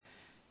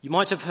You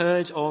might have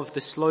heard of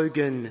the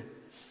slogan,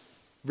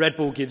 Red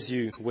Bull gives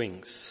you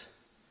wings.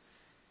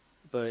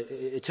 But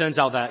it turns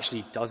out that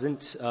actually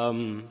doesn't.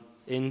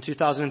 In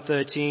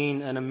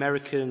 2013, an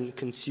American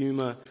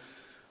consumer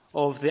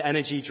of the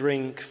energy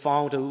drink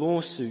filed a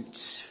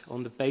lawsuit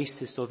on the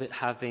basis of it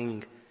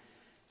having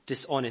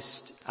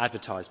dishonest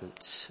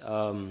advertisement.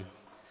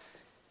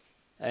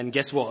 And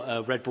guess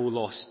what? Red Bull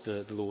lost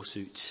the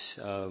lawsuit.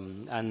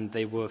 And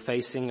they were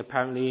facing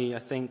apparently, I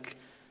think,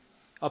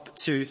 up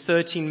to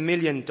 $13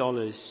 million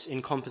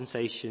in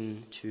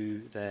compensation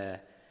to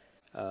their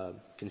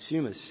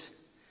consumers.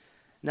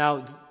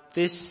 Now,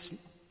 this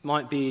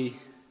might be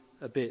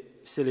a bit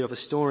silly of a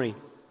story,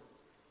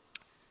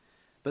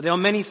 but there are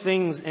many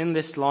things in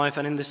this life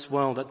and in this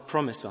world that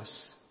promise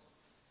us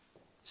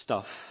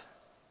stuff,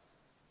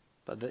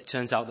 but it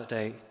turns out that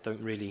they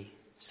don't really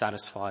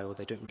satisfy, or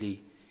they don't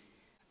really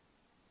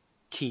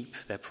keep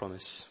their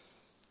promise.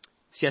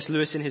 C.S.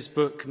 Lewis, in his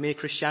book Mere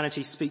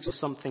Christianity, speaks of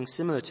something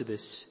similar to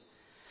this.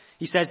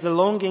 He says, the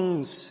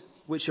longings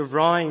which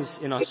arise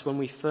in us when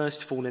we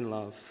first fall in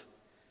love,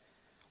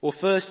 or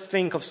first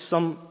think of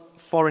some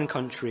foreign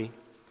country,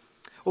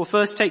 or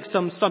first take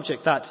some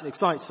subject that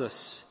excites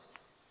us,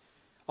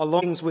 are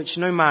longings which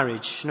no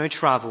marriage, no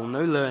travel,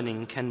 no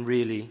learning can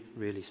really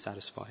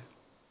satisfy.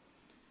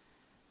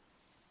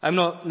 I'm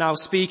not now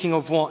speaking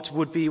of what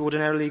would be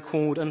ordinarily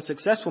called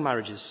unsuccessful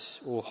marriages,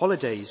 or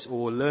holidays,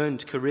 or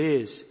learned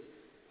careers.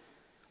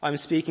 I'm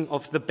speaking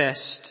of the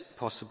best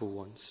possible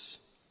ones.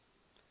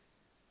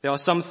 There are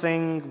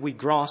something we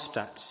grasped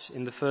at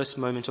in the first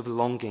moment of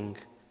longing,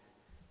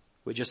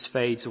 which just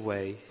fades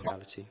away in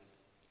reality.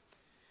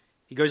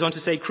 He goes on to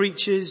say,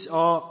 creatures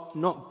are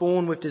not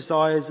born with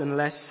desires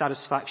unless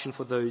satisfaction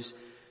for those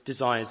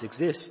desires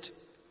exist.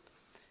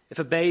 If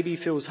a baby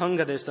feels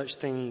hunger, there's such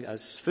thing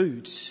as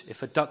food.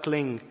 If a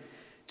duckling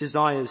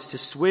desires to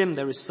swim,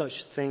 there is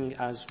such thing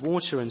as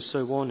water, and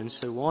so on and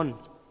so on.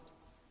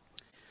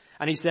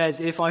 And he says,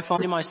 if I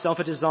find in myself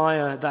a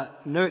desire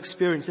that no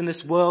experience in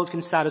this world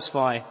can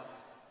satisfy,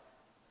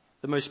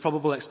 the most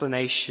probable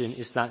explanation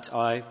is that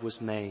I was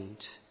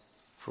made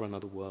for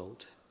another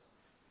world.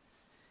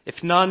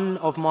 If none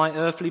of my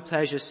earthly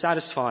pleasures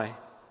satisfy,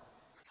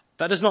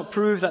 that does not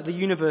prove that the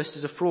universe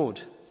is a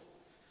fraud.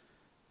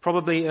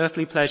 Probably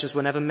earthly pleasures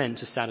were never meant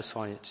to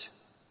satisfy it,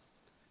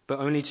 but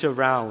only to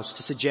arouse,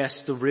 to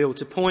suggest the real,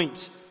 to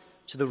point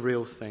to the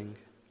real thing.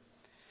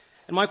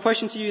 And my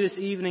question to you this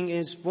evening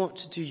is,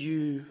 what do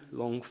you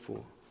long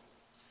for?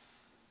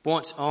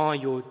 What are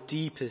your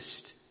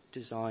deepest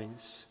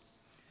desires?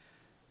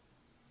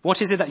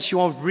 What is it that you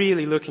are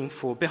really looking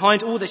for?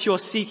 Behind all that you are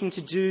seeking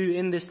to do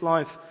in this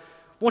life,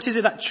 what is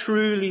it that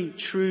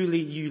truly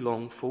you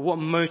long for? What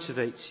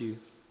motivates you?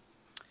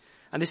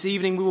 And this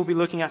evening we will be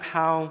looking at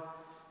how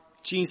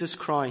Jesus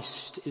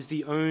Christ is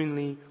the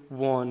only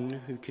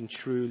one who can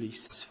truly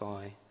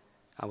satisfy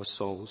our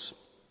souls.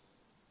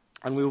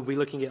 And we will be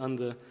looking at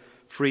under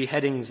 3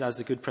 headings as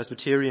a good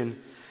Presbyterian.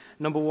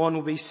 Number 1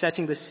 will be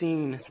setting the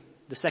scene.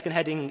 The second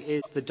heading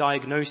is the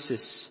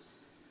diagnosis.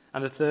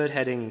 And the third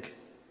heading,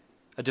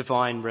 a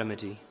divine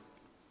remedy.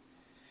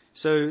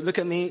 So look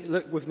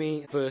with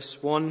me,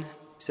 verse 1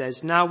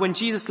 says, now when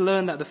Jesus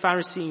learned that the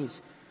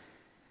Pharisees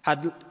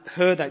had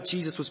heard that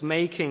Jesus was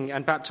making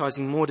and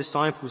baptizing more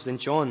disciples than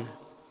John,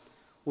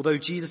 although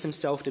Jesus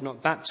himself did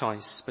not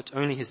baptize, but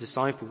only his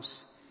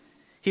disciples,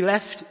 he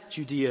left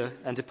Judea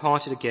and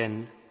departed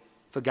again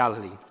for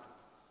Galilee.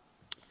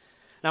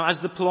 Now,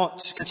 as the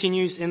plot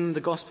continues in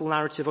the gospel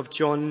narrative of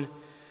John,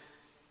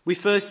 we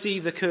first see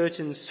the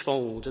curtains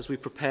fold as we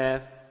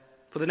prepare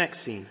for the next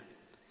scene.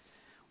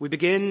 We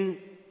begin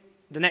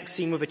the next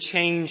scene with a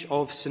change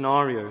of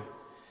scenario.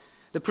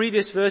 The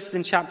previous verses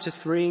in chapter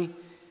 3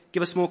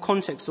 give us more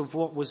context of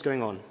what was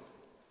going on.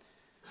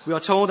 We are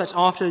told that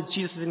after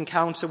Jesus'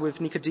 encounter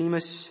with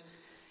Nicodemus,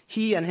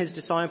 he and his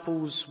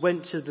disciples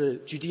went to the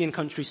Judean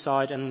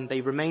countryside and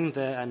they remained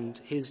there, and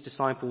his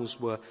disciples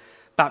were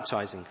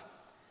baptizing.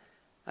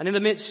 And in the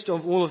midst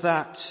of all of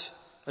that,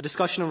 a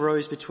discussion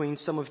arose between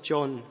some of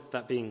John,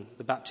 that being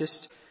the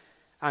Baptist,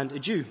 and a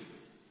Jew.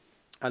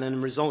 And as a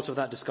result of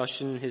that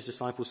discussion, his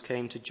disciples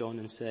came to John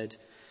and said,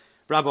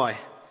 Rabbi,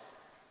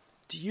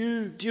 do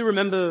you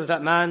remember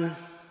that man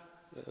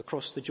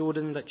across the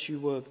Jordan that you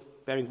were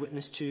bearing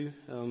witness to?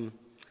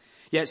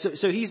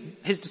 So his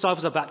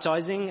disciples are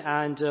baptizing,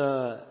 and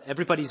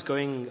everybody's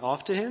going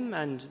after him.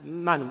 And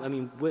man, I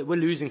mean, we're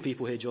losing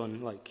people here,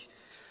 John. I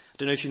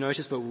don't know if you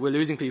noticed, but we're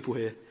losing people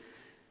here.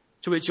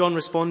 To which John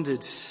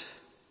responded,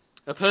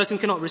 a person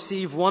cannot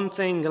receive one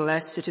thing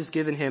unless it is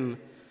given him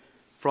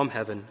from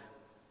heaven.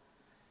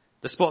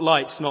 The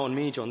spotlight's not on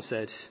me, John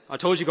said. I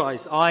told you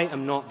guys, I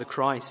am not the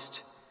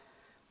Christ.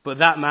 But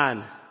that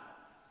man,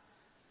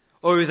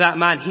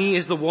 he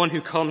is the one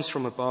who comes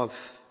from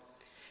above.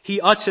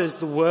 He utters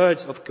the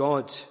words of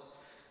God.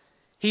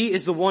 He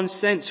is the one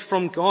sent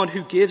from God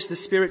who gives the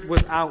Spirit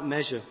without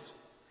measure.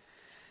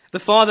 The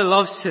Father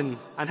loves him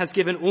and has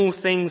given all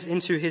things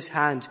into his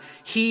hand.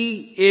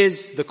 He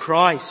is the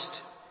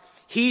Christ.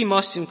 He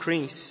must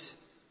increase,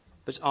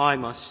 but I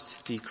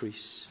must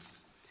decrease.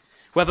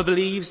 Whoever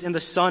believes in the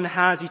Son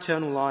has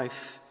eternal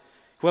life.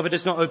 Whoever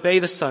does not obey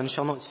the Son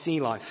shall not see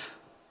life,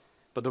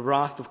 but the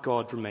wrath of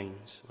God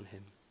remains on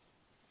him.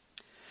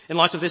 In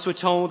light of this, we're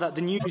told that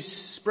the news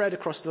spread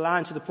across the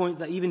land to the point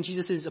that even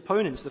Jesus'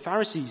 opponents, the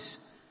Pharisees,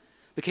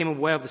 became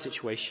aware of the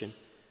situation.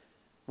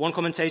 One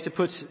commentator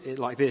puts it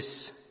like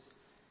this: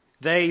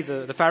 they,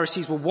 the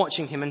Pharisees, were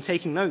watching him and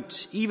taking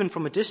note, even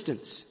from a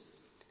distance.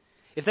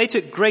 If they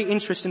took great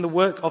interest in the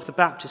work of the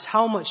Baptist,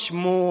 how much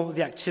more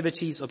the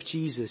activities of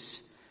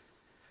Jesus,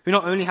 who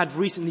not only had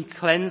recently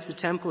cleansed the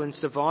temple and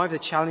survived the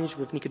challenge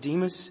with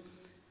Nicodemus,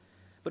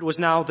 but was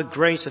now the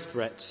greater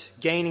threat,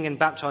 gaining and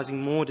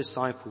baptizing more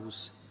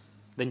disciples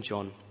than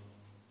John.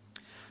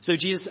 So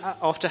Jesus,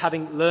 after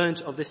having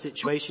learned of this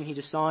situation, he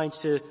decides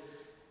to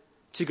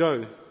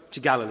go to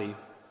Galilee,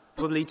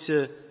 probably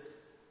to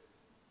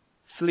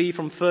flee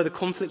from further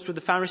conflict with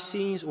the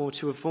Pharisees or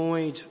to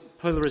avoid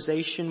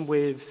polarization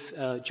with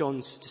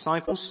John's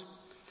disciples.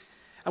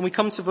 And we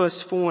come to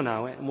verse 4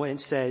 now, when it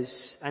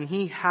says, "And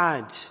he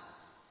had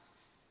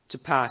to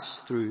pass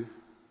through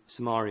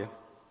Samaria."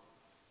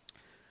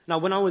 Now,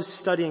 when I was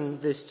studying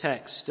this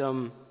text,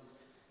 the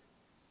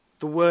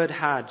word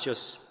 "had"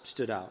 just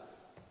stood out.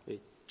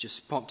 It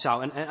just popped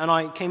out. And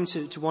I came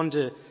to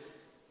wonder,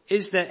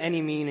 is there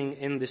any meaning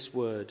in this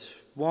word?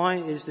 Why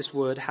is this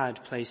word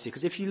 "had" placed here?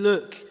 Because if you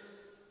look,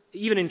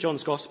 even in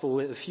John's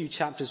Gospel, a few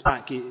chapters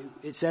back,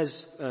 it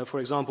says, for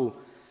example,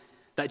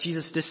 that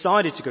Jesus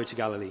decided to go to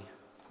Galilee.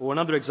 Or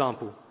another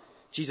example,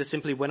 Jesus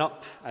simply went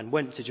up and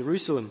went to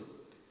Jerusalem.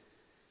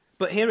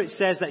 But here it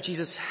says that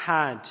Jesus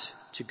had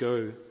to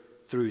go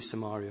through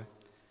Samaria.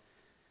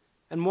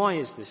 And why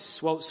is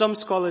this? Well, some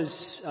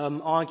scholars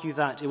argue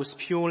that it was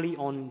purely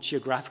on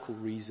geographical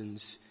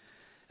reasons,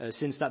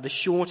 since that the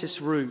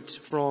shortest route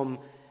from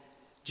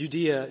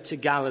Judea to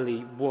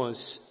Galilee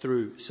was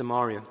through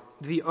Samaria.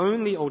 The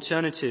only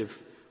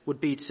alternative would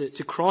be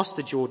to cross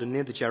the Jordan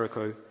near the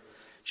Jericho,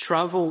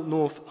 travel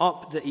north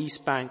up the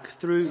east bank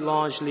through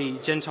largely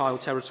Gentile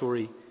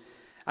territory,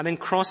 and then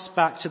cross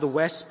back to the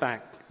west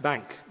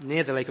bank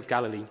near the Lake of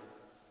Galilee.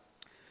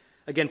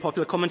 Again,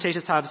 popular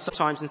commentators have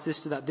sometimes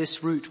insisted that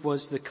this route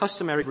was the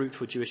customary route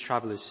for Jewish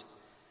travelers.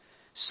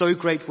 So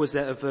great was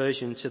their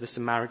aversion to the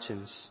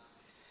Samaritans.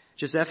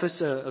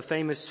 Josephus, a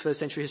famous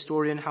first century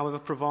historian, however,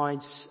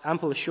 provides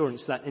ample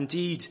assurance that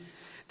indeed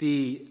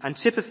the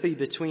antipathy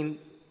between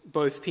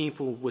both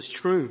people was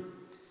true.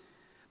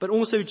 But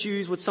also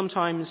Jews would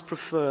sometimes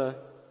prefer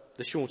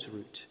the shorter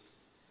route.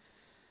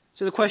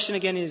 So the question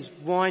again is,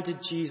 why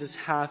did Jesus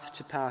have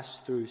to pass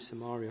through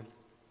Samaria?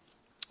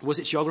 Was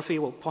it geography?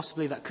 Well,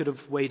 possibly that could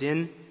have weighed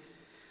in.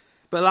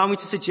 But allow me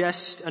to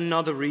suggest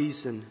another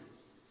reason,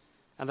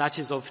 and that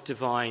is of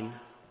divine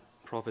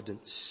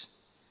providence.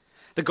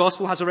 The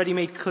gospel has already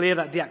made clear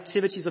that the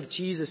activities of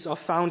Jesus are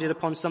founded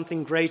upon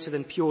something greater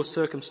than pure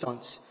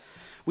circumstance.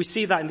 We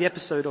see that in the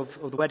episode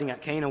of the wedding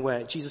at Cana,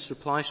 where Jesus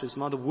replies to his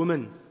mother,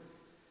 "Woman,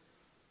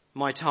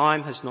 my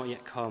time has not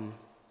yet come.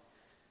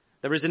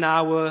 There is an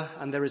hour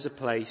and there is a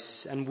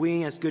place, and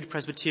we as good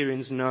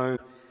Presbyterians know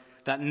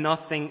that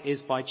nothing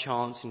is by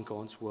chance in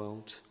God's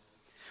world.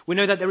 We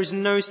know that there is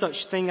no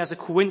such thing as a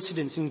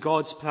coincidence in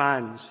God's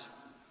plans.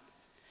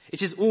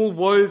 It is all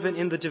woven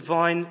in the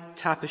divine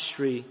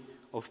tapestry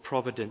of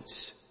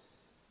providence."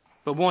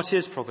 But what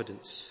is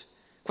providence?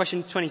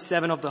 Question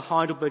 27 of the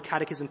Heidelberg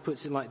Catechism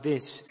puts it like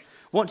this: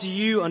 what do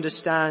you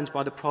understand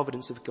by the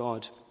providence of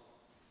God?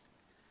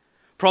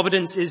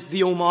 Providence is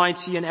the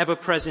almighty and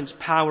ever-present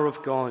power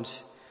of God,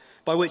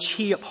 by which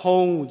he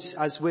upholds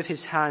as with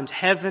his hand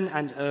heaven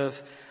and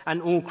earth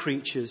and all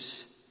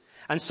creatures,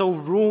 and so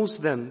rules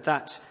them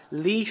that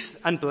leaf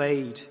and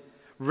blade,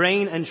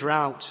 rain and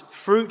drought,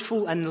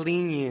 fruitful and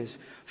lean years,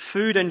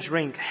 food and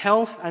drink,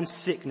 health and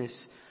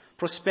sickness,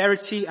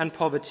 prosperity and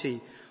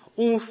poverty,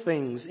 all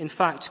things, in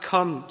fact,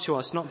 come to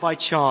us not by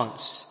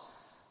chance,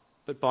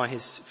 but by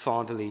his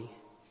fatherly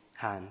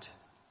hand.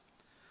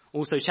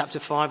 Also, chapter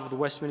 5 of the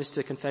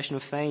Westminster Confession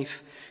of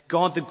Faith: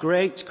 God, the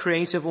great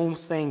creator of all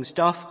things,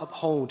 doth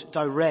uphold,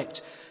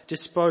 direct,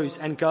 dispose,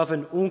 and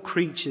govern all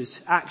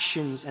creatures,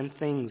 actions, and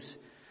things,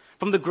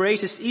 from the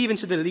greatest even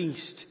to the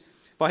least,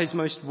 by his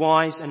most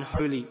wise and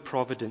holy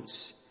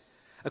providence,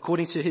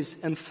 according to his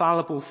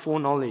infallible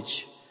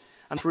foreknowledge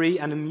and free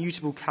and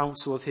immutable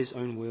counsel of his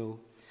own will,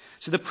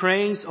 to the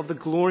praise of the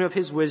glory of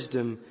his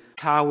wisdom,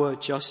 power,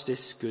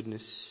 justice,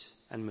 goodness,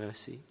 and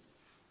mercy.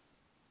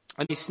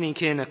 Let me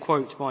sneak in a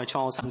quote by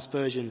Charles Haddon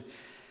Spurgeon,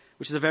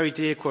 which is a very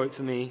dear quote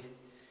for me.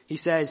 He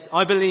says,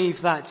 "I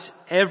believe that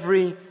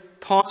every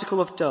particle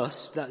of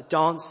dust that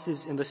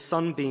dances in the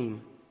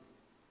sunbeam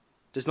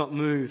does not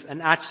move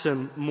an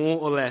atom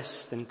more or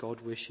less than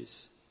God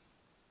wishes.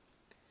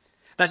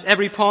 That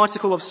every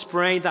particle of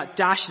spray that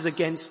dashes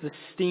against the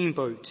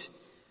steamboat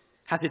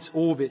has its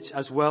orbit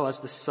as well as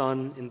the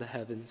sun in the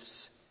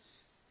heavens.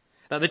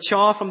 That the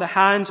chaff from the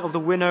hand of the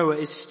winnower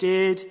is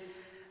steered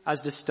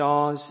as the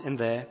stars in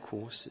their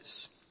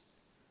courses."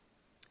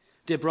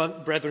 Dear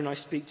brethren, I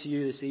speak to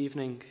you this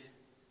evening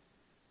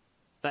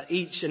that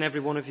each and every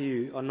one of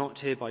you are not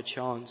here by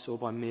chance or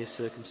by mere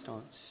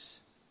circumstance.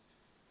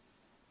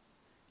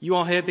 You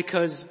are here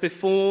because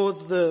before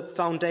the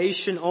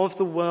foundation of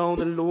the world,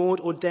 the Lord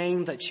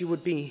ordained that you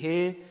would be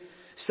here,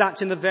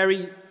 sat in the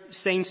very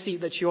same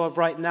seat that you are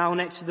right now,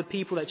 next to the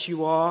people that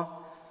you are.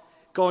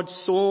 God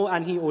saw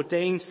and he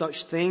ordained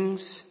such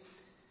things.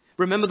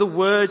 Remember the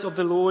words of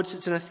the Lord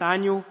to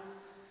Nathanael.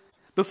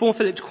 Before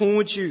Philip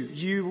called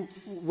you,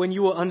 when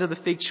you were under the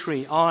fig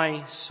tree,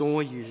 I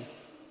saw you.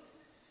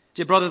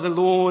 Dear brother, the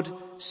Lord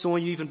saw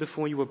you even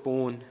before you were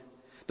born.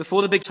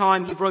 Before the big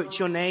time, he wrote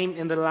your name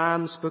in the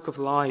Lamb's book of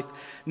life.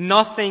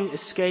 Nothing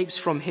escapes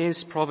from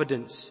his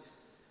providence,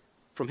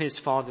 from his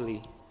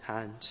fatherly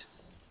hand.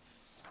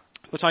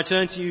 But I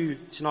turn to you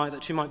tonight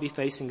that you might be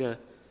facing a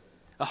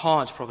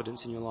hard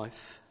providence in your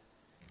life.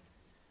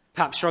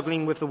 Perhaps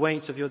struggling with the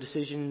weight of your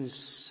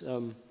decisions,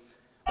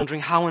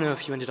 wondering how on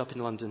earth you ended up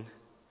in London.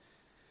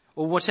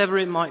 Or whatever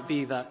it might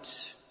be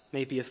that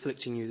may be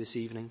afflicting you this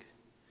evening.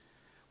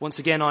 Once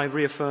again, I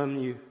reaffirm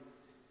you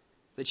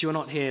that you are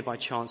not here by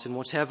chance, and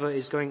whatever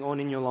is going on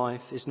in your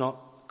life is not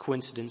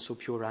coincidence or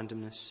pure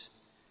randomness,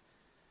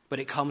 but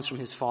it comes from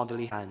his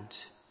fatherly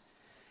hand.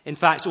 In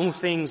fact, all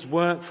things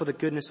work for the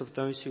goodness of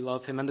those who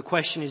love him. And the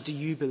question is, do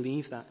you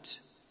believe that?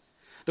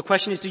 The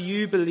question is, do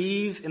you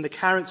believe in the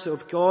character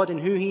of God and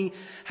who he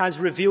has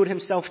revealed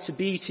himself to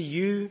be to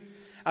you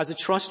as a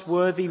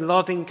trustworthy,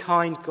 loving,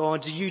 kind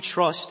God? Do you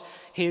trust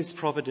his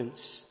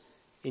providence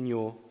in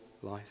your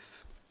life?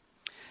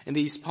 In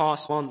these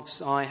past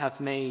months, I have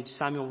made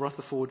Samuel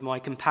Rutherford my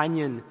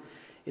companion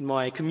in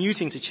my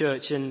commuting to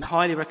church, and I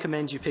highly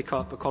recommend you pick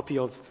up a copy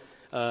of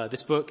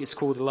this book. It's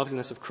called The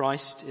Loveliness of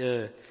Christ.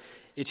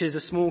 It is a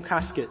small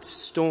casket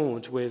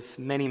stored with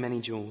many,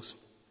 many jewels.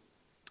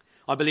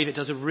 I believe it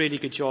does a really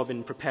good job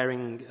in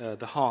preparing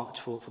the heart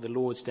for the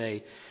Lord's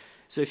Day.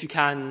 So if you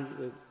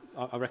can,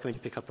 I recommend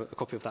you pick up a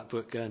copy of that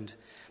book.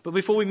 But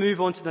before we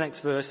move on to the next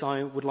verse,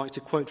 I would like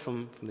to quote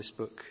from this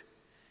book.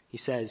 He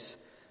says,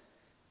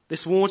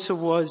 "This water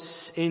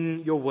was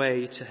in your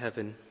way to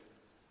heaven,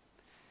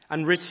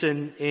 and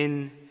written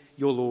in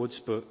your Lord's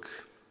book.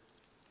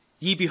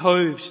 Ye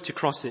behoved to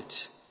cross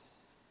it,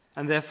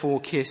 and therefore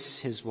kiss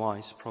his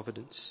wise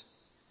providence.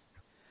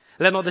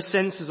 Let not the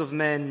senses of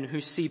men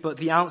who see but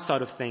the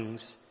outside of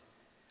things,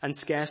 and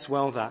scarce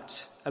well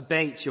that,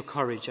 abate your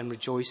courage and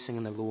rejoicing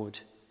in the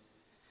Lord.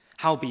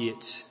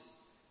 Howbeit,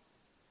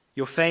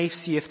 your faith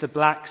seeth the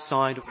black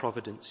side of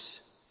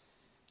providence,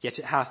 yet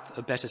it hath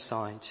a better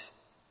side,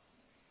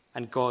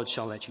 and God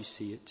shall let you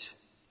see it."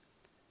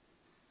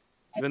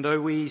 Even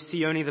though we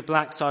see only the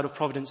black side of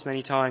providence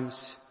many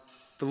times,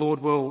 the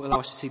Lord will allow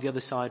us to see the other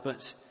side.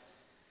 But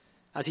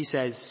as he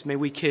says, may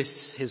we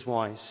kiss his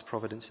wise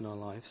providence in our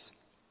lives.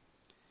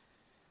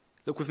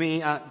 Look with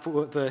me at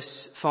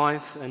verse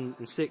 5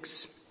 and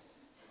 6.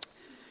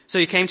 "So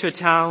he came to a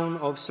town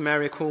of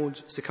Samaria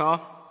called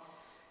Sychar,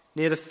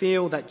 near the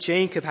field that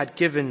Jacob had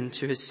given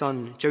to his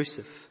son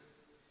Joseph.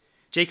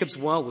 Jacob's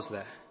well was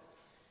there.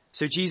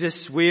 So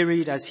Jesus,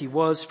 wearied as he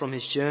was from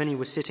his journey,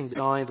 was sitting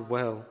beside the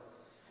well.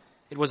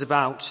 It was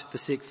about the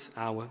 6th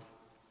hour.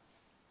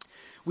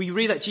 We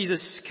read that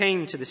Jesus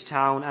came to this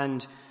town,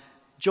 and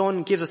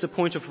John gives us a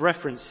point of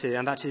reference here,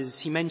 and that is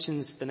he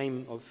mentions the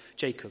name of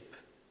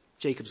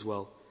Jacob's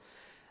well.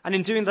 And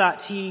in doing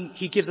that,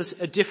 he gives us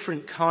a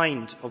different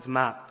kind of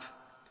map.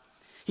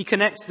 He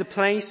connects the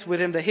place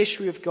within the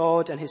history of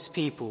God and his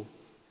people.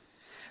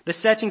 The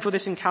setting for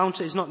this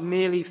encounter is not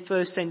merely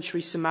first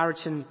century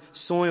Samaritan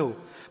soil,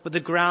 but the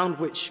ground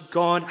which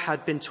God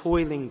had been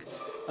toiling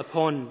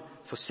upon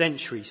for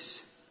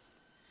centuries.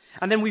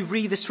 And then we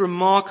read this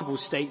remarkable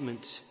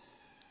statement.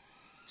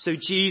 So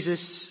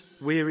Jesus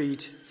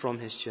wearied from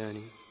his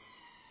journey.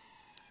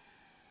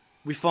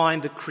 We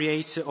find the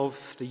creator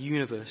of the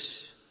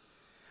universe,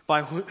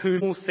 by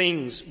whom all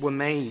things were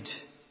made,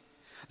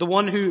 the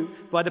one who,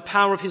 by the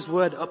power of his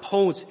word,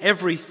 upholds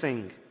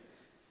everything.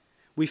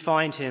 We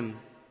find him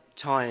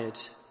tired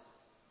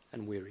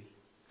and weary.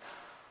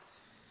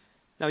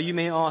 Now you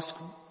may ask,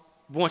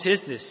 what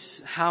is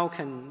this? How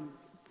can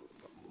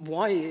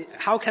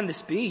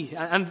this be?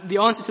 And the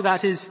answer to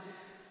that is,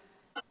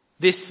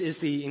 this is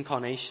the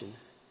incarnation.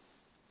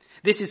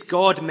 This is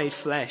God made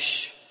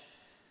flesh.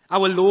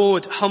 Our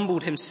Lord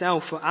humbled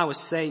himself for our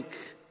sake.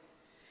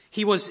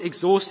 He was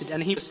exhausted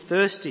and he was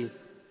thirsty.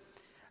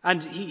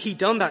 And he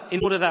done that in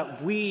order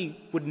that we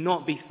would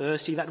not be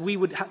thirsty, that we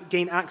would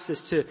gain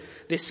access to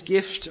this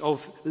gift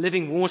of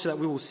living water that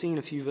we will see in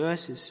a few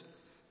verses.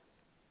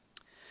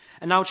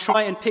 And now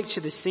try and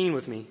picture this scene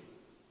with me.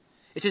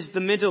 It is the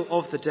middle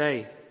of the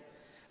day.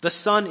 The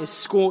sun is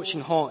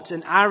scorching hot,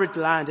 an arid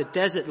land, a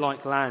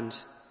desert-like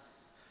land,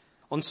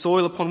 on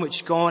soil upon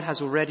which God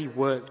has already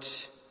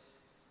worked.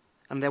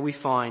 And there we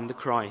find the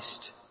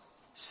Christ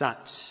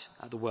sat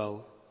at the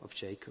well of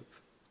Jacob.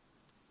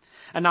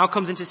 And now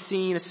comes into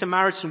scene a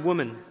Samaritan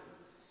woman,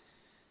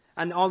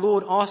 and our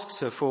Lord asks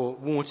her for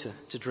water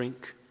to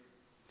drink.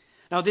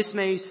 Now this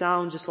may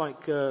sound just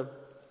like a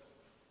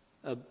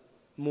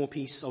more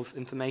piece of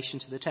information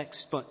to the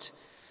text, but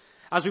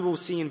as we will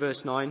see in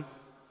verse 9,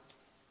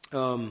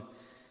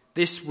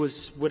 this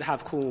would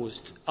have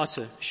caused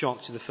utter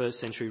shock to the first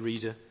century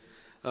reader.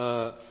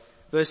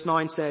 Verse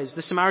 9 says,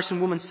 the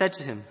Samaritan woman said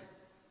to him,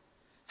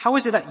 "How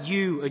is it that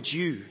you, a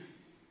Jew,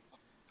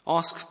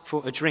 ask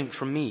for a drink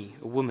from me,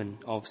 a woman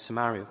of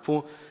Samaria?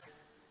 For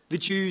the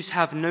Jews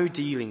have no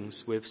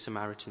dealings with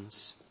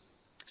Samaritans."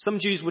 Some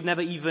Jews would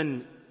never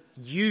even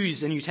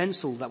use an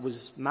utensil that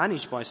was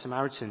managed by a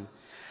Samaritan.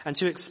 And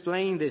to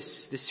explain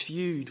this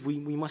feud,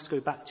 we must go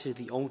back to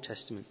the Old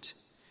Testament.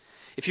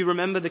 If you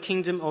remember, the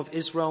kingdom of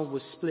Israel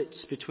was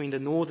split between the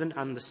northern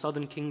and the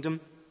southern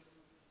kingdom.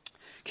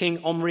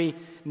 King Omri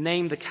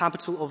named the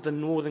capital of the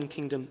northern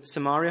kingdom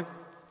Samaria.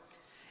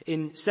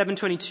 In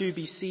 722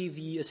 BC,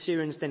 the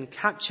Assyrians then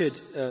captured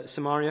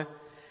Samaria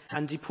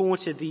and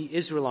deported the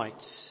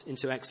Israelites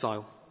into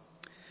exile.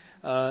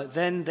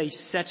 Then they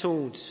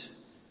settled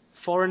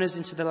foreigners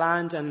into the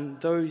land,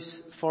 and those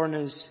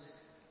foreigners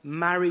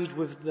married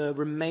with the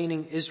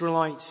remaining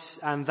Israelites,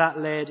 and that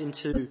led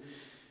into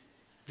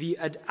the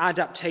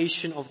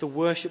adaptation of the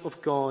worship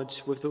of God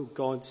with the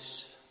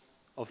gods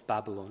of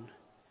Babylon.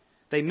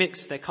 They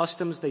mix their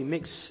customs, they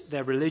mix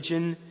their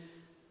religion.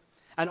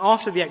 And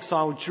after the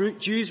exile,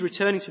 Jews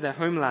returning to their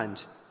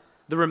homeland,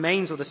 the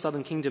remains of the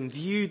southern kingdom,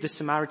 viewed the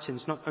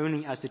Samaritans not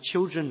only as the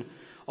children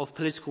of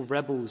political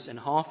rebels and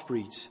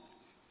half-breeds,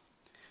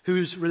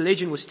 whose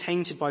religion was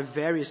tainted by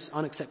various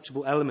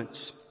unacceptable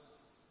elements,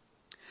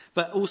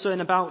 but also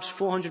in about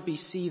 400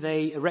 BC,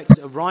 they erected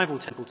a rival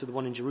temple to the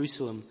one in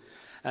Jerusalem,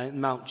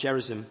 Mount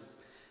Gerizim.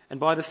 And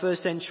by the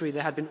 1st century,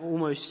 there had been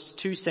almost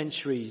 2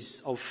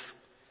 centuries of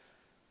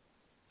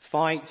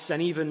fights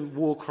and even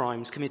war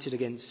crimes committed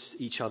against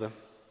each other.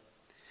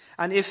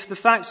 And if the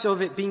fact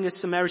of it being a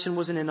Samaritan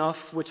wasn't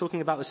enough, we're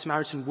talking about a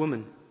Samaritan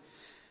woman.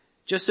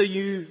 Just so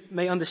you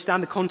may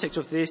understand the context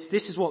of this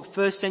is what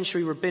 1st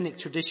century rabbinic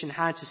tradition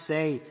had to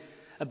say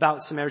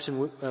about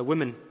Samaritan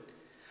women.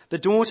 The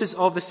daughters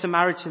of the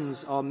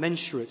Samaritans are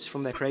menstruates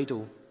from their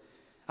cradle,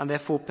 and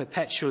therefore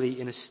perpetually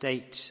in a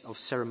state of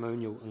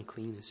ceremonial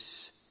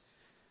uncleanness.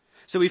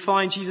 So we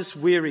find Jesus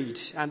wearied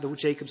at the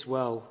Jacob's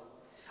well,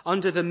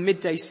 under the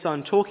midday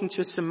sun, talking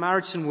to a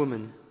Samaritan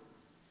woman.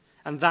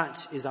 And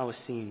that is our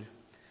scene.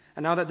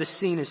 And now that the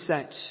scene is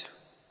set,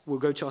 we'll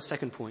go to our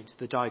second point,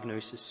 the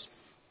diagnosis.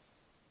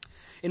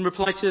 In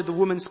reply to the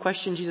woman's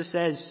question, Jesus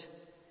says,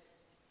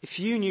 "If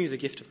you knew the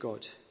gift of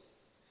God,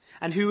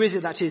 and who is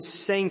it that is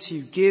saying to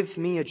you, 'Give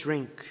me a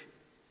drink,'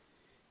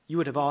 you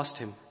would have asked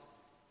him."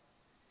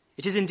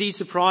 It is indeed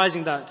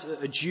surprising that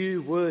a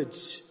Jew would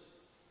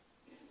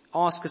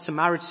ask a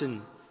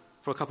Samaritan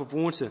for a cup of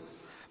water.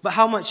 But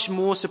how much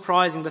more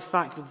surprising the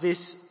fact that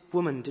this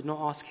woman did not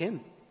ask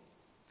him.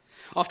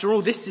 After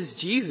all, this is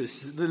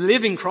Jesus, the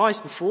living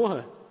Christ before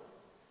her.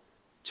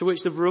 To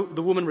which the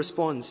woman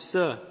responds,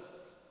 "Sir,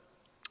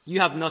 you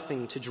have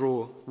nothing to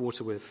draw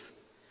water with.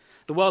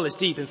 The well is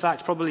deep, in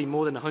fact, probably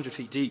more than 100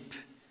 feet deep.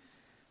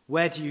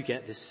 Where do you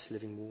get this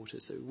living water?"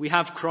 So we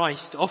have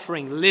Christ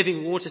offering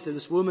living water to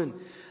this woman.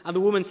 And the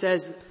woman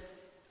says,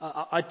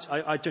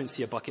 I don't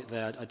see a bucket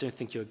there. I don't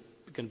think you're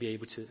going to be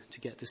able to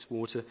get this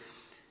water.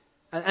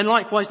 And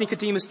likewise,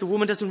 Nicodemus, the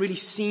woman doesn't really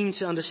seem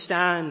to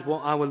understand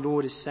what our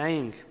Lord is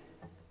saying.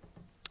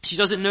 She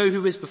doesn't know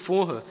who is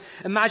before her.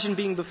 Imagine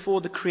being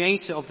before the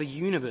creator of the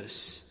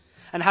universe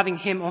and having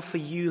him offer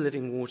you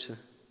living water.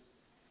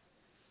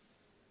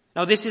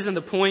 Now, this isn't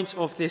the point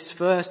of this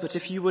verse, but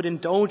if you would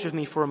indulge with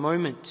me for a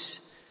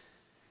moment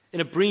in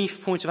a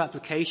brief point of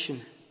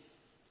application.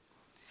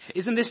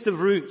 Isn't this the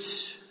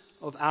root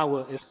of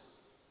our ills?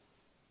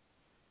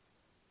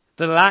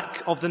 The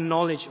lack of the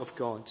knowledge of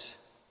God.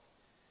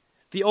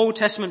 The Old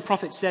Testament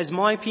prophet says,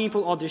 "My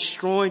people are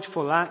destroyed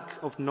for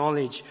lack of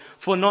knowledge,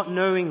 for not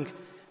knowing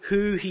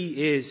who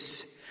he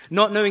is,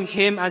 not knowing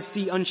him as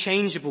the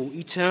unchangeable,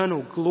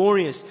 eternal,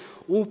 glorious,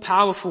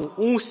 all-powerful,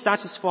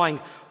 all-satisfying,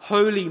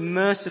 holy,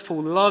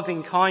 merciful,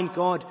 loving, kind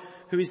God,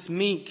 who is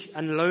meek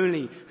and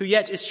lowly, who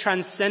yet is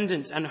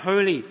transcendent and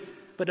holy,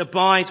 but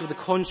abides with a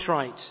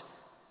contrite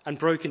and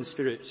broken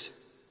spirit."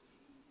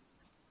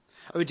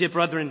 Oh, dear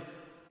brethren,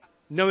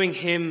 knowing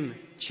him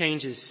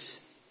changes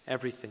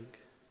everything.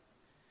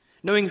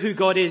 Knowing who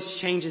God is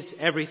changes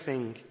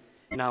everything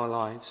in our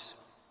lives.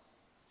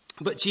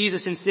 But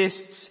Jesus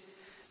insists.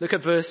 Look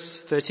at verse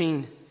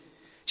 13.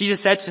 Jesus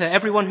said to her,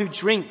 "Everyone who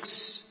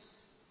drinks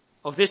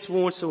of this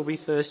water will be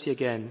thirsty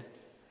again.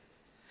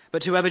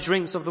 But whoever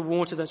drinks of the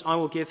water that I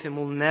will give him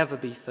will never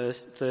be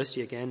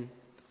thirsty again.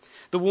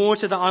 The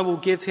water that I will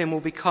give him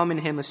will become in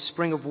him a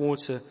spring of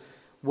water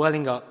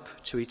welling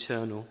up to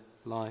eternal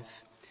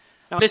life."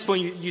 Now, at this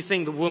point, you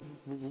think the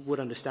woman would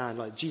understand,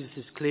 like Jesus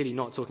is clearly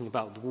not talking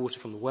about the water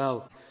from the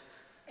well.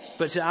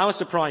 But to our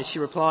surprise, she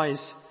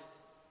replies,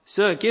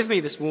 "Sir, give me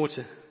this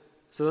water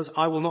so that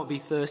I will not be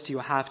thirsty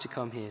or have to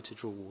come here to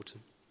draw water."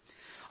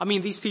 I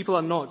mean, these people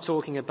are not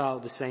talking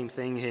about the same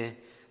thing here.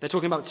 They're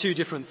talking about two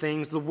different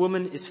things. The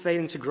woman is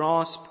failing to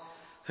grasp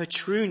her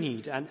true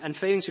need and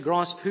failing to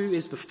grasp who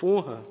is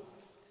before her.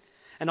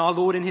 And our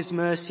Lord in his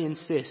mercy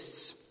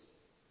insists.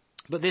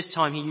 But this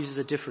time he uses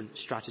a different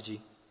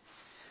strategy.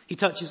 He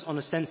touches on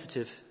a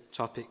sensitive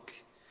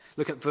topic.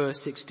 Look at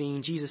verse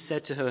 16. Jesus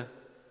said to her,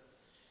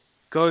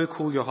 "Go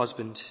call your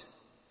husband."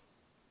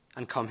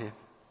 and come here."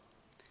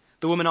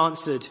 The woman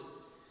answered,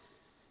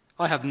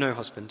 "I have no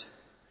husband."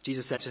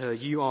 Jesus said to her,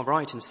 "You are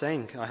right in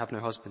saying, 'I have no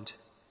husband.'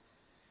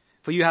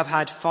 For you have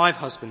had 5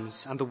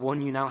 husbands, and the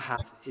one you now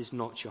have is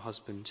not your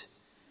husband.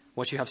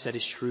 What you have said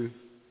is true."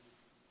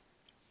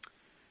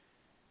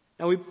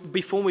 Now,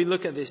 before we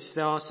look at this,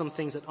 there are some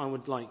things that I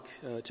would like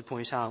to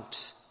point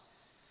out.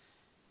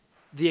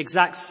 The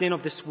exact sin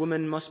of this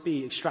woman must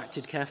be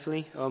extracted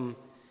carefully.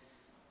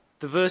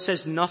 The verse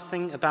says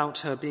nothing about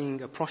her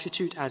being a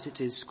prostitute, as it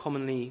is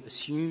commonly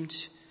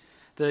assumed.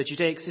 The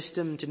Judaic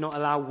system did not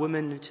allow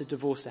women to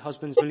divorce their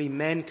husbands. Only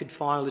men could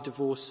file a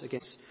divorce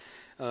against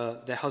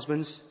their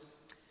husbands.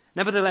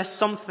 Nevertheless,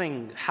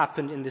 something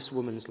happened in this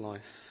woman's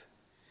life.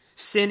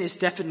 Sin is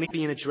definitely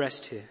being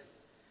addressed here.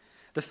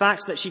 The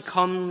fact that she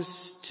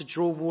comes to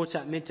draw water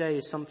at midday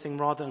is something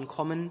rather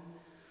uncommon.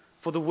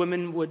 For the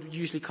women would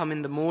usually come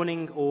in the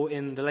morning or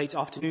in the late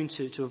afternoon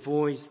to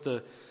avoid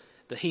the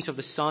heat of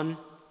the sun.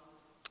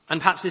 And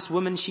perhaps this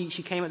woman, she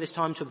came at this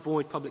time to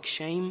avoid public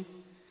shame.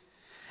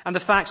 And the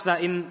fact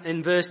that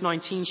in verse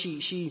 19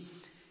 she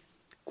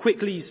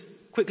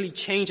quickly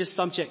changes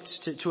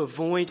subject to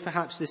avoid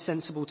perhaps this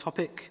sensible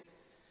topic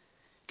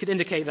could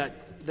indicate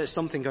that there's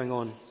something going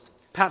on.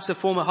 Perhaps her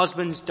former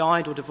husbands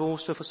died or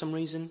divorced her for some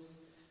reason.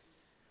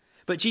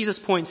 But Jesus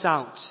points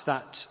out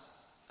that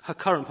her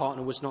current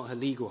partner was not her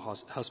legal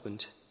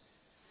husband.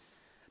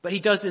 But he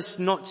does this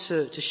not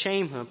to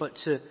shame her, but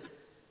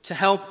to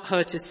help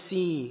her to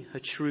see her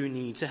true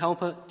need, to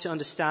help her to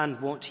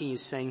understand what he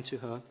is saying to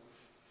her.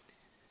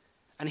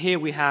 And here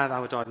we have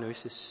our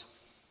diagnosis.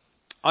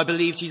 I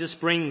believe Jesus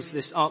brings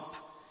this up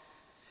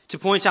to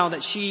point out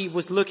that she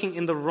was looking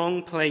in the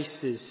wrong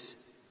places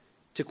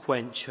to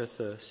quench her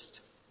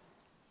thirst.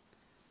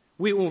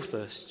 We all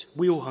thirst.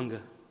 We all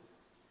hunger.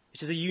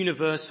 It is a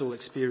universal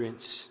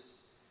experience.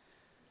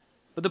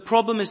 But the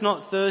problem is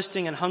not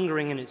thirsting and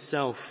hungering in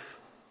itself.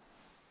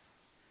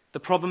 The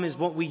problem is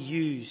what we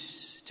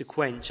use to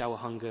quench our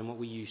hunger and what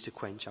we use to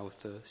quench our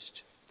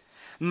thirst.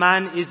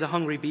 Man is a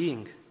hungry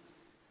being,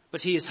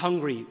 but he is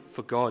hungry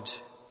for God.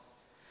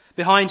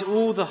 Behind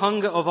all the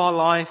hunger of our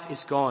life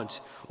is God.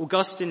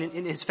 Augustine,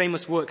 in his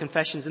famous work,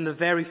 Confessions, in the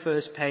very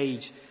first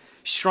page,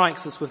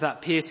 strikes us with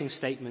that piercing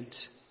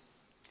statement.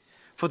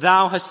 "For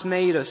thou hast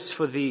made us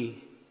for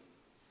thee,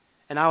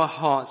 and our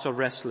hearts are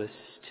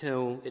restless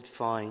till it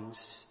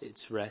finds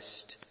its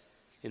rest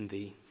in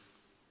thee."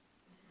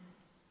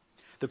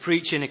 The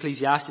preacher in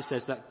Ecclesiastes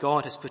says that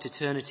God has put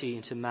eternity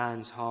into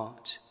man's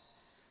heart.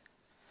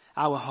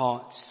 Our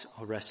hearts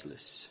are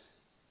restless.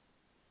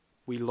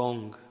 We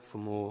long for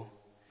more.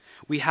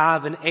 We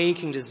have an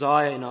aching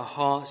desire in our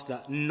hearts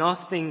that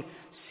nothing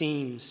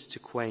seems to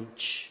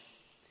quench.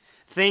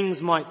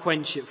 Things might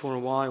quench it for a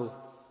while,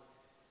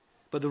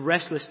 but the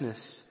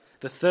restlessness,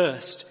 the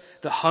thirst,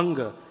 the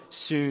hunger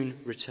soon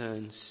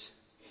returns.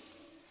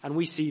 And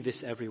we see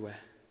this everywhere.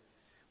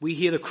 We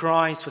hear the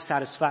cries for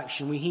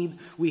satisfaction.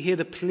 We hear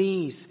the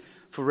pleas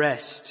for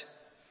rest.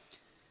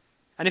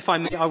 And if I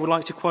may, I would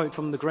like to quote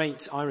from the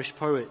great Irish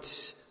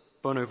poet,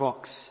 Bono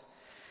Vox,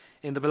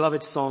 in the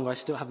beloved song, "I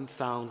Still Haven't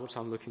Found What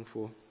I'm Looking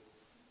For."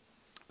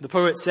 The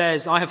poet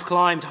says, "I have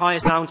climbed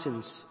highest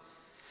mountains.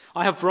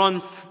 I have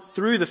run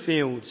through the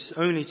fields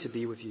only to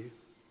be with you.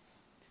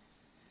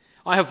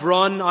 I have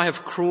run, I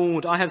have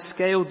crawled, I have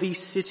scaled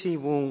these city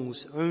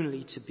walls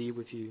only to be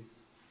with you.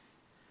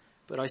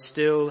 But I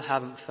still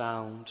haven't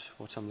found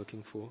what I'm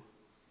looking for.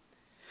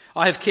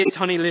 I have kissed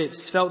honey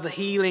lips, felt the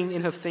healing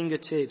in her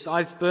fingertips.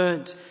 I've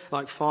burnt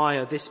like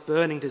fire this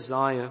burning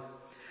desire.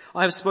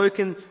 I have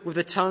spoken with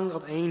the tongue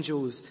of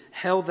angels,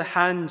 held the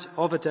hand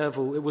of a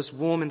devil. It was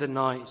warm in the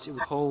night, it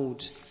was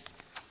cold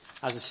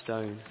as a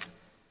stone."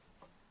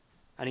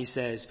 And he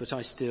says, "But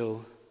I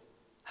still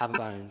haven't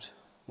found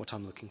what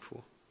I'm looking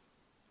for."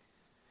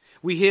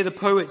 We hear the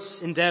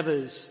poet's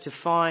endeavors to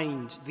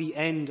find the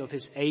end of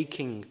his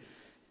aching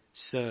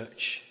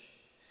search.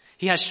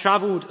 He has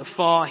traveled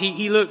afar,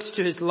 he looked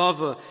to his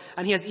lover,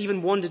 and he has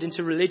even wandered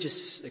into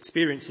religious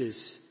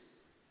experiences.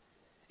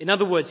 In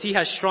other words, he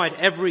has tried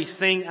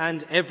everything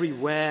and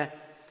everywhere,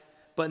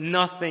 but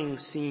nothing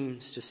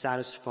seems to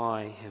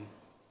satisfy him.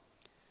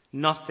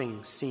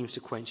 Nothing seems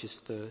to quench his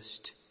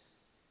thirst.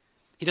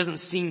 He doesn't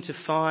seem to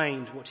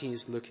find what he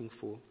is looking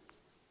for.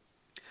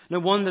 No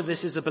wonder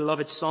this is a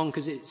beloved song,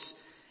 because it's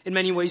in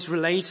many ways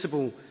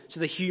relatable to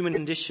the human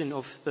condition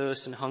of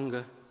thirst and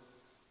hunger.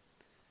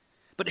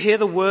 But hear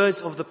the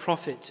words of the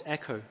prophet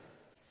echo.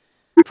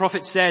 The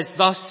prophet says,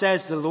 "Thus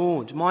says the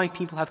Lord, my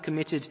people have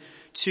committed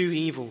 2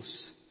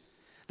 evils.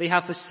 They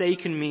have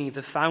forsaken me,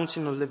 the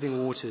fountain of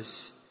living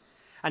waters,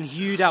 and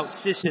hewed out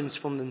cisterns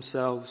from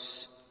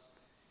themselves,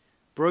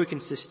 broken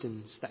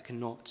cisterns that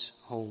cannot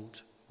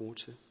hold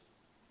water."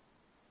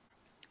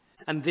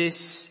 And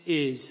this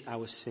is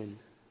our sin.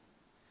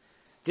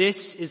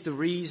 This is the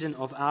reason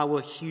of our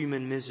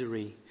human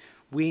misery.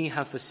 We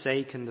have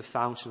forsaken the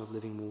fountain of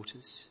living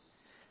waters.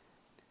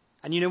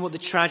 And you know what the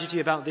tragedy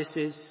about this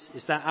is?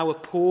 Is that our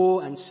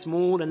poor and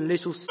small and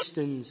little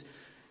cisterns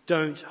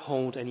don't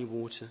hold any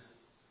water.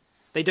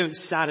 They don't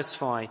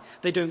satisfy.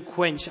 They don't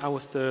quench our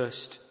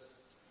thirst.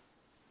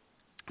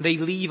 They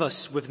leave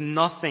us with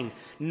nothing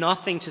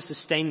to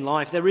sustain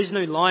life. There is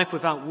no life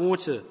without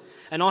water,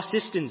 and our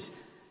cisterns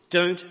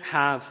don't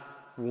have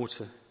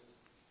water.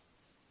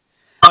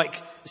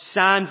 Like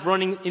sand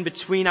running in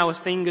between our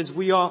fingers,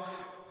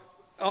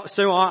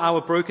 so are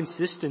our broken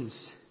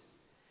cisterns.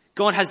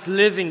 God has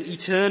living,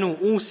 eternal,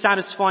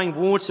 all-satisfying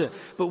water,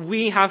 but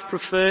we have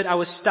preferred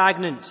our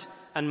stagnant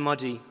and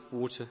muddy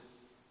water.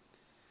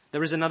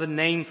 There is another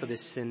name for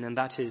this sin, and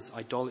that is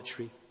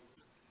idolatry.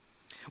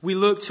 We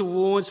look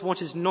towards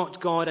what is not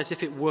God as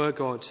if it were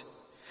God.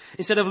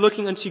 Instead of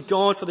looking unto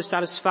God for the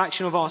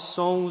satisfaction of our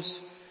souls,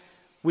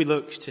 we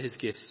look to his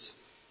gifts.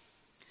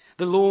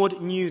 The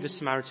Lord knew the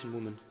Samaritan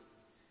woman.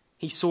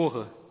 He saw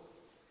her,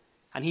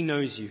 and he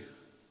knows you,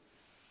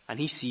 and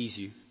he sees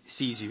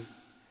you.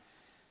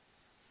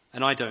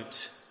 And I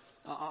don't.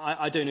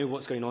 I don't know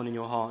what's going on in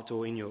your heart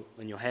or in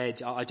your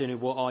head. I don't know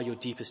what are your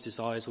deepest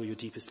desires or your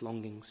deepest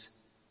longings.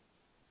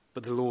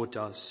 But the Lord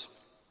does.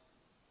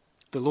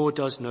 The Lord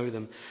does know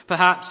them.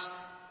 Perhaps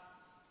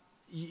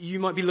you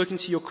might be looking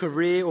to your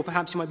career, or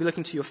perhaps you might be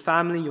looking to your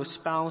family, your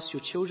spouse,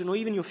 your children, or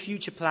even your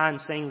future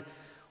plans, saying,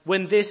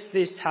 when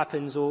this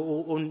happens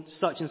or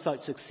such and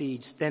such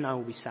succeeds, then I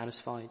will be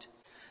satisfied.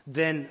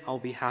 Then I'll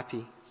be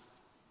happy.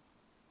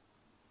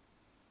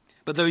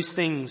 But those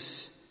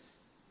things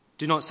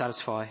do not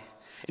satisfy.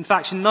 In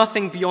fact,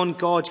 nothing beyond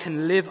God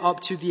can live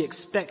up to the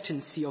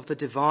expectancy of the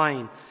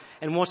divine.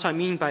 And what I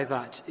mean by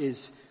that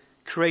is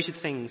created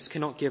things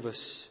cannot give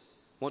us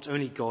what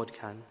only God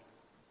can.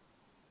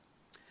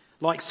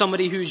 Like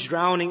somebody who's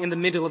drowning in the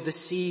middle of the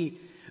sea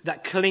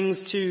that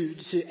clings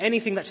to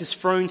anything that is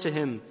thrown to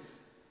him,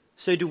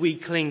 so do we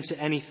cling to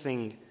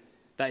anything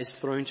that is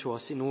thrown to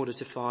us in order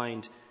to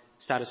find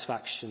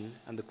satisfaction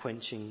and the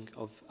quenching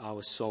of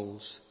our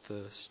soul's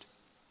thirst.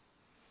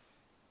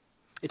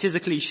 It is a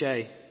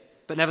cliche,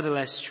 but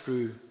nevertheless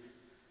true.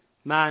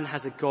 Man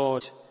has a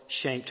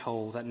God-shaped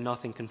hole that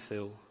nothing can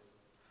fill.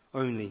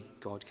 Only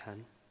God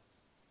can.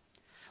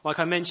 Like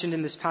I mentioned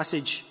in this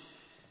passage,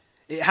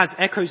 it has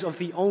echoes of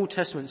the Old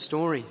Testament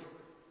story.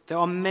 There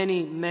are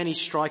many, many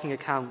striking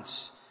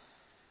accounts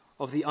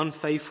of the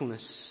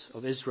unfaithfulness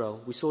of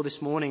Israel. We saw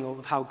this morning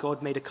of how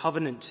God made a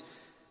covenant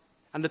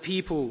and the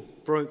people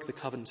broke the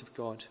covenant of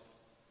God.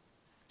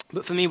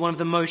 But for me, one of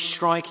the most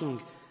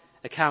striking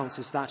accounts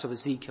is that of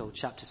Ezekiel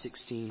chapter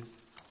 16.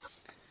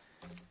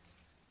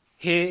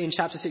 Here in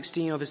chapter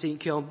 16 of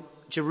Ezekiel,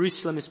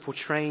 Jerusalem is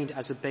portrayed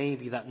as a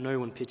baby that no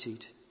one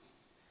pitied.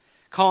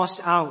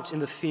 Cast out in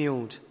the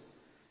field,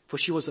 for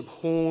she was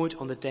abhorred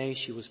on the day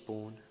she was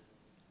born.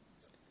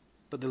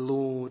 But the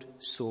Lord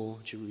saw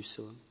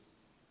Jerusalem.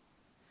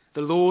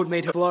 The Lord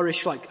made her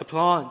flourish like a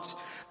plant.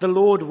 The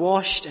Lord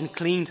washed and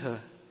cleaned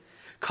her,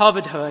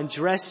 covered her and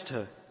dressed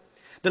her.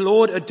 The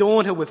Lord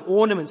adorned her with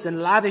ornaments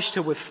and lavished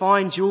her with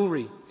fine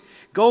jewelry,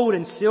 gold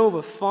and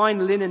silver,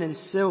 fine linen and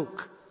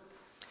silk,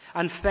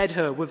 and fed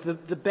her with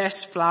the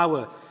best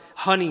flour,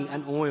 honey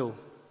and oil.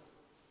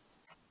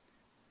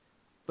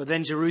 But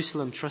then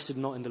Jerusalem trusted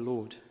not in the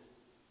Lord,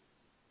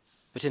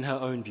 but in her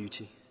own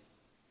beauty.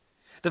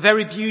 The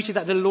very beauty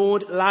that the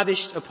Lord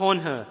lavished upon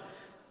her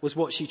was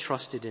what she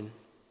trusted in.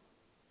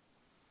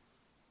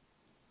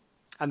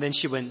 And then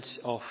she went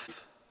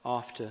off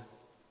after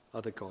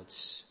other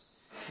gods.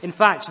 In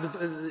fact,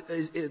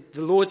 the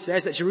Lord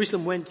says that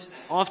Jerusalem went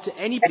after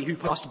anybody who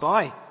passed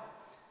by.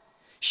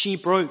 She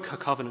broke her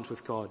covenant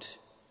with God.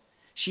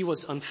 She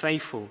was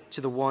unfaithful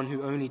to the one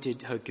who only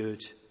did her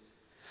good,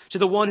 to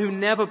the one who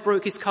never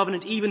broke his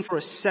covenant even for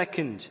a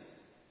second.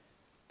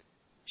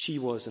 She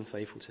was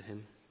unfaithful to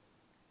him.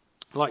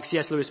 Like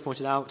C.S. Lewis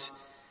pointed out,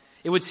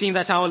 it would seem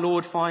that our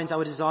Lord finds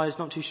our desires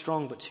not too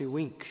strong but too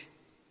weak.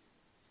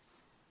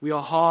 We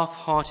are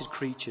half-hearted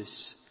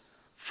creatures,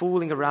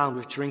 fooling around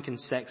with drink and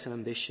sex and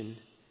ambition,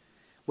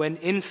 when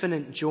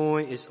infinite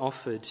joy is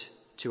offered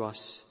to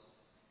us,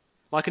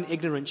 like an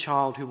ignorant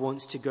child who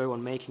wants to go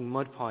on making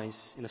mud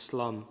pies in a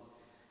slum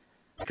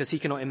because he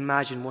cannot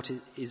imagine what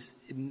is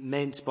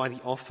meant by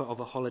the offer of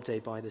a holiday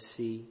by the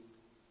sea.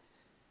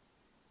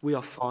 We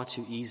are far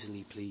too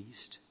easily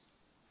pleased.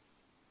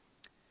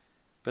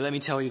 But let me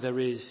tell you, there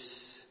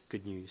is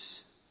good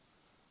news.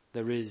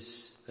 There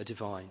is a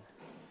divine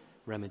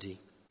remedy.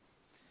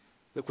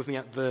 Look with me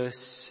at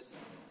verse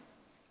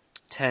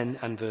 10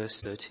 and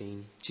verse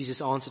 13.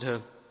 Jesus answered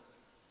her,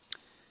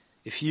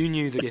 "If you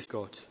knew the gift of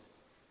God,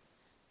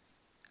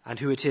 and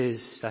who it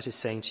is that is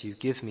saying to you,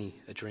 'Give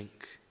me a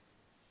drink,'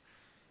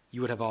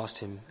 you would have asked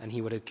him, and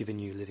he would have given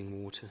you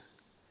living water."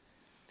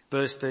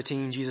 Verse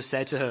 13, Jesus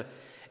said to her,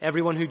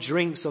 "Everyone who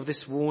drinks of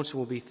this water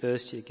will be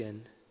thirsty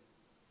again.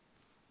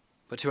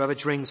 But whoever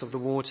drinks of the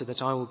water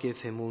that I will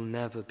give him will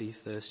never be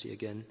thirsty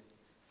again.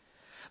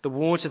 The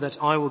water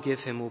that I will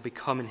give him will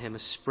become in him a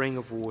spring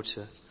of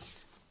water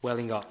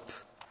welling up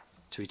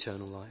to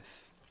eternal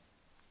life."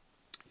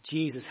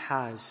 Jesus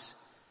has,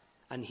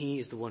 and he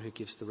is the one who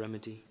gives the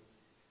remedy.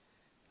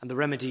 And the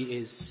remedy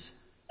is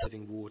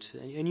living water.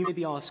 And you may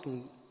be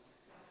asking,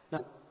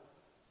 now,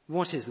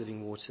 what is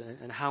living water,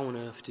 and how on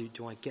earth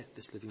do I get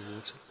this living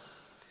water?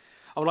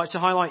 I would like to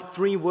highlight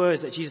 3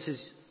 words that Jesus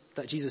is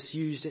that Jesus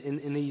used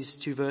in these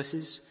two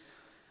verses.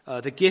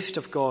 The gift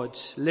of God,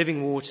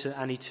 living water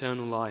and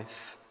eternal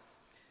life.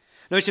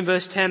 Note in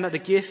verse 10 that the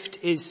gift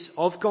is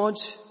of God.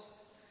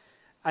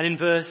 And in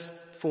verse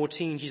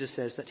 14, Jesus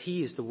says that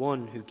he is the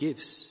one who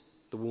gives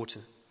the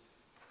water.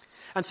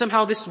 And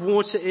somehow this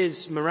water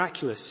is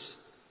miraculous.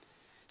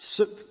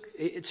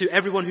 To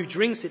everyone who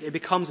drinks it, it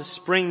becomes a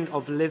spring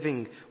of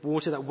living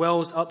water that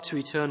wells up to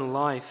eternal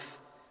life.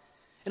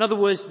 In other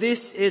words,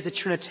 this is a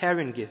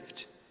Trinitarian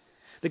gift.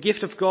 The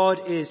gift of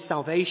God is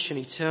salvation,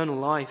 eternal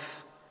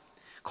life,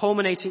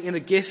 culminating in the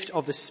gift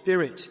of the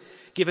Spirit,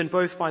 given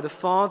both by the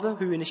Father,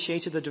 who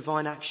initiated the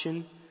divine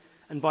action,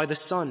 and by the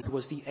Son, who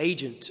was the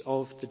agent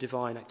of the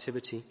divine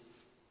activity.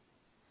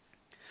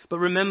 But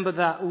remember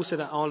that also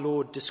that our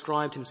Lord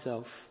described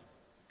himself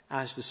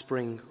as the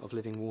spring of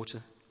living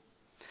water,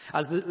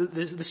 as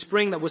the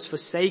spring that was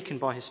forsaken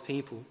by his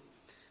people,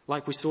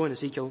 like we saw in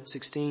Ezekiel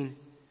 16.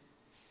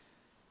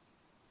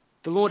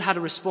 The Lord had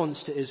a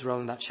response to Israel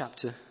in that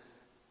chapter.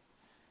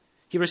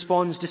 He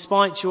responds,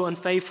 "Despite your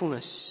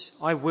unfaithfulness,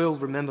 I will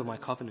remember my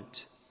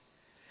covenant,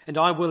 and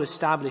I will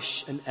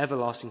establish an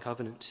everlasting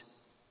covenant."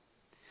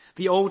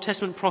 The Old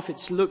Testament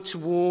prophets looked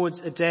towards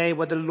a day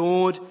where the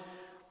Lord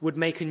would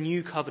make a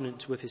new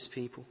covenant with his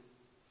people.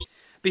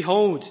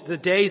 "Behold, the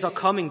days are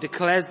coming,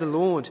 declares the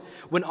Lord,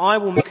 when I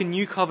will make a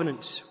new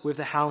covenant with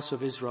the house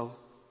of Israel,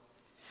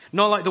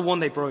 not like the one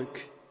they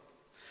broke.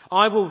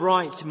 I will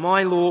write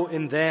my law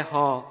in their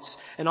hearts,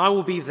 and I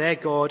will be their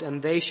God,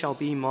 and they shall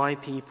be my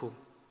people.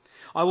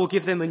 I will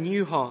give them a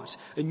new heart,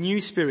 a new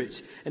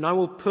spirit, and I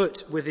will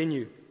put within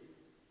you,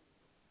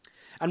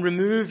 and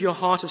remove your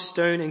heart of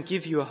stone and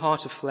give you a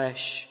heart of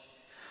flesh.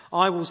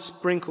 I will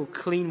sprinkle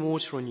clean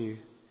water on you,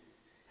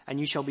 and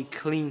you shall be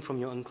clean from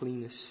your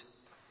uncleanness,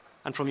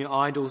 and from your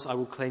idols I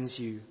will cleanse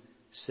you,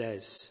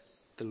 says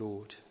the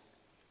Lord."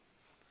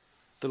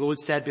 The Lord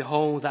said,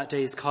 "Behold, that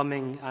day is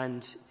coming,"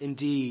 and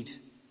indeed,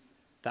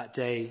 that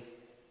day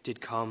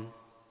did come.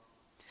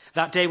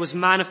 That day was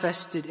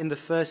manifested in the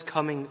first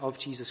coming of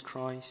Jesus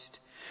Christ,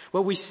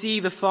 where we see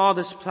the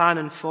Father's plan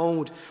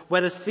unfold,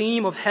 where the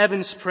theme of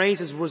heaven's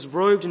praises was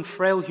robed in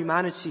frail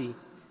humanity.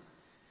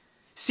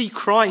 See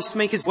Christ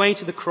make his way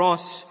to the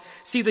cross.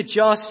 See the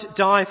just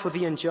die for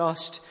the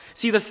unjust.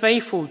 See the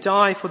faithful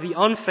die for the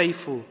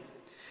unfaithful.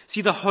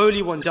 See the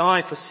Holy One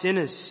die for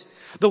sinners.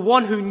 The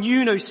one who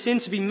knew no sin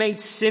to be made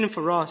sin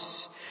for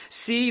us.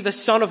 See the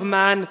Son of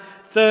Man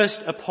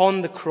thirst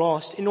upon the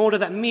cross in order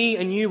that me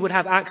and you would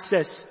have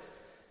access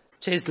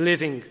to his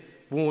living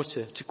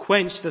water, to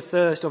quench the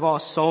thirst of our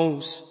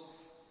souls.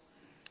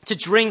 To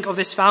drink of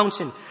this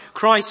fountain,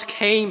 Christ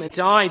came and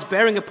died,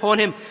 bearing upon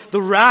him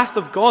the wrath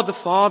of God the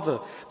Father,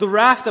 the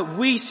wrath that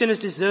we sinners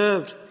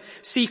deserved.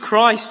 See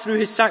Christ through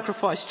his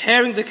sacrifice,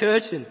 tearing the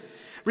curtain,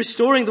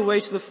 restoring the way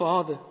to the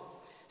Father.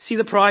 See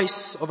the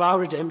price of our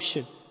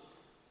redemption.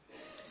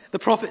 The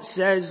prophet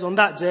says, on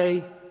that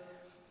day,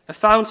 a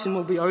fountain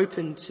will be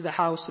opened to the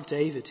house of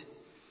David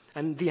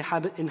and the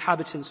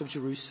inhabitants of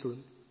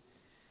Jerusalem,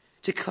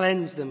 to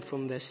cleanse them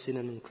from their sin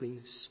and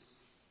uncleanness.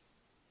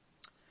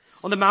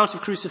 On the Mount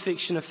of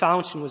Crucifixion, a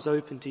fountain was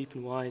opened deep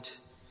and wide.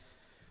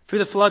 Through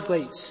the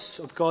floodgates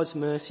of God's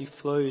mercy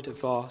flowed a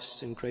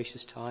vast and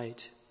gracious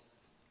tide.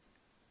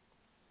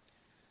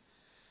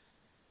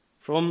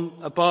 From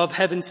above,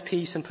 heaven's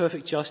peace and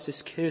perfect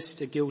justice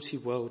kissed a guilty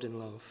world in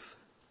love.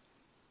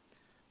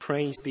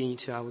 Praise be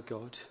to our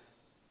God.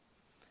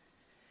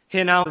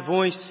 Hear now the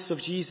voice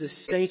of Jesus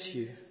say to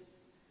you,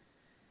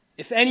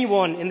 "If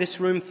anyone in this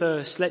room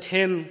thirsts, let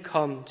him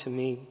come to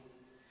me.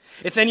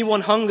 If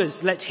anyone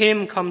hungers, let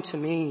him come to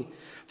me.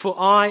 For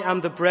I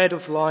am the bread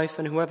of life,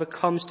 and whoever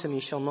comes to me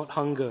shall not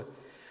hunger,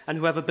 and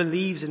whoever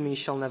believes in me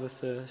shall never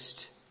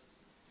thirst."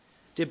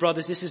 Dear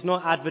brothers, this is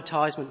not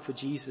advertisement for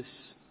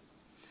Jesus.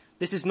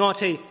 This is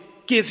not a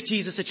give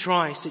Jesus a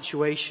try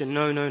situation.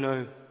 No, no,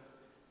 no.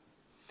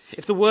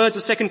 If the words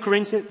of 2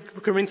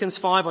 Corinthians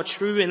 5 are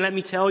true, and let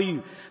me tell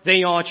you,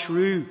 they are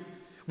true.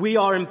 We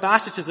are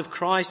ambassadors of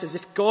Christ, as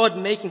if God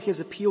making his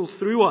appeal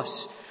through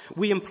us.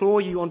 We implore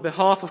you on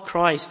behalf of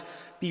Christ,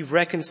 be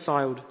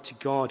reconciled to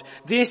God.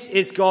 This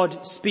is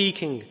God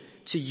speaking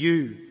to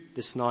you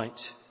this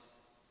night.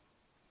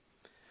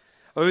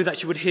 Oh,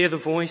 that you would hear the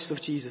voice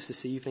of Jesus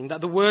this evening,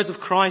 that the words of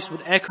Christ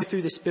would echo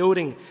through this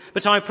building,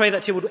 but I pray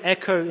that it would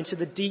echo into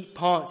the deep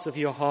parts of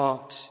your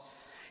heart.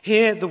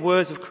 Hear the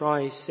words of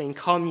Christ saying,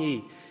 come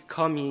ye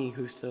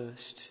who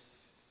thirst.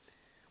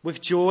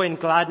 With joy and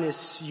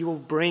gladness you will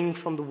bring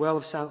from the well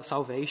of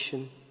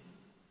salvation.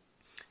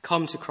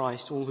 Come to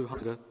Christ, all who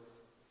hunger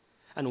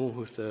and all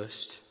who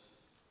thirst.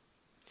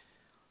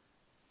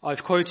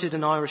 I've quoted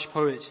an Irish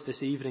poet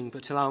this evening,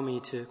 but allow me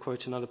to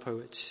quote another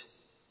poet.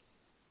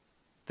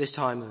 This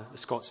time a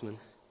Scotsman.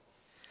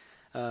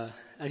 And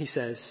he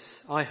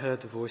says, I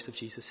heard the voice of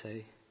Jesus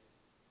say,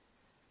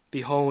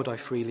 behold, I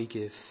freely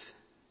give.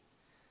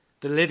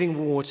 The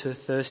living water,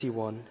 thirsty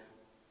one,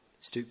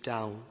 stoop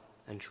down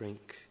and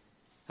drink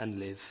and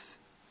live.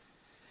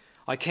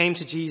 I came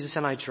to Jesus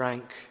and I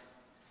drank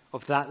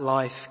of that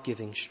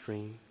life-giving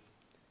stream.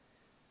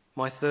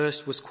 My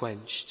thirst was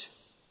quenched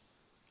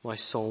my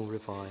soul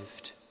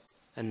revived,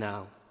 and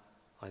now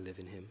I live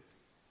in him.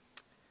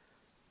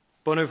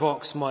 Bono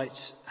Vox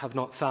might have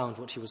not found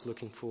what he was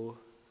looking for,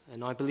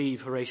 and I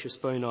believe Horatius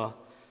Bonar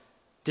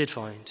did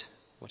find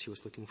what he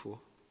was looking for.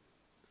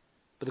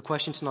 But the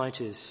question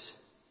tonight is,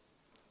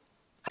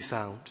 have you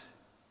found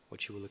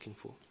what you were looking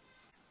for?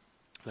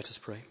 Let us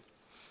pray.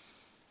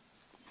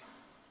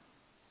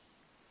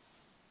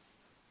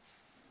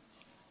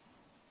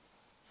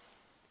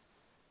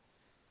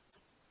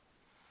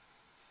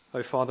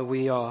 Oh, Father,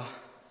 we are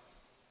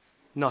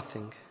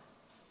nothing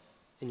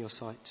in your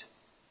sight.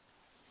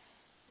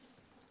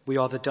 We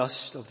are the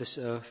dust of this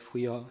earth.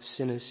 We are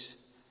sinners.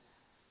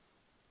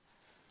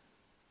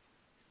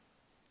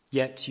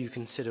 Yet you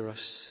consider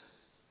us.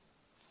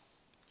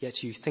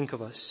 Yet you think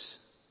of us.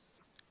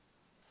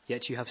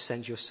 Yet you have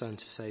sent your Son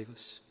to save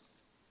us.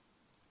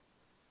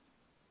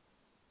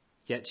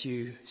 Yet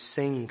you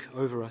sing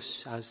over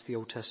us, as the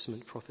Old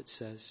Testament prophet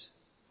says.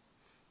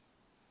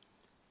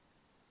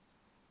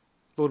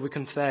 Lord, we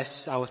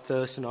confess our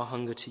thirst and our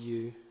hunger to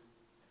you.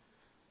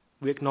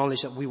 We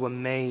acknowledge that we were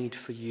made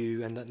for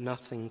you and that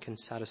nothing can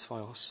satisfy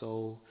our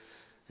soul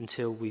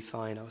until we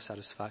find our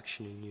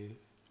satisfaction in you.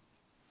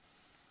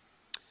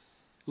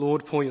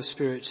 Lord, pour your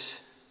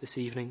Spirit this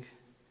evening.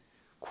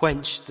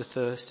 Quench the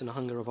thirst and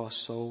hunger of our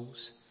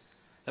souls,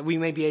 that we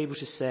may be able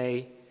to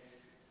say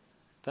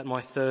that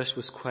my thirst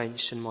was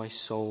quenched and my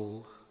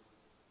soul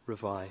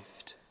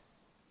revived.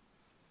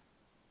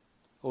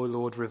 O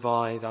Lord,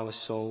 revive our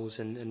souls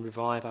and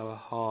revive our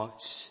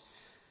hearts.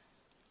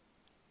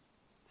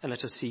 And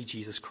let us see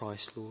Jesus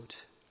Christ, Lord,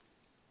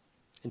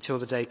 until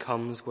the day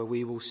comes where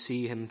we will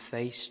see him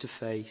face to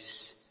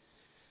face.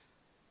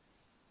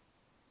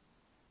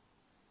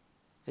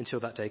 Until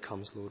that day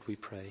comes, Lord, we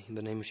pray in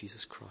the name of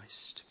Jesus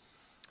Christ.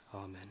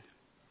 Amen.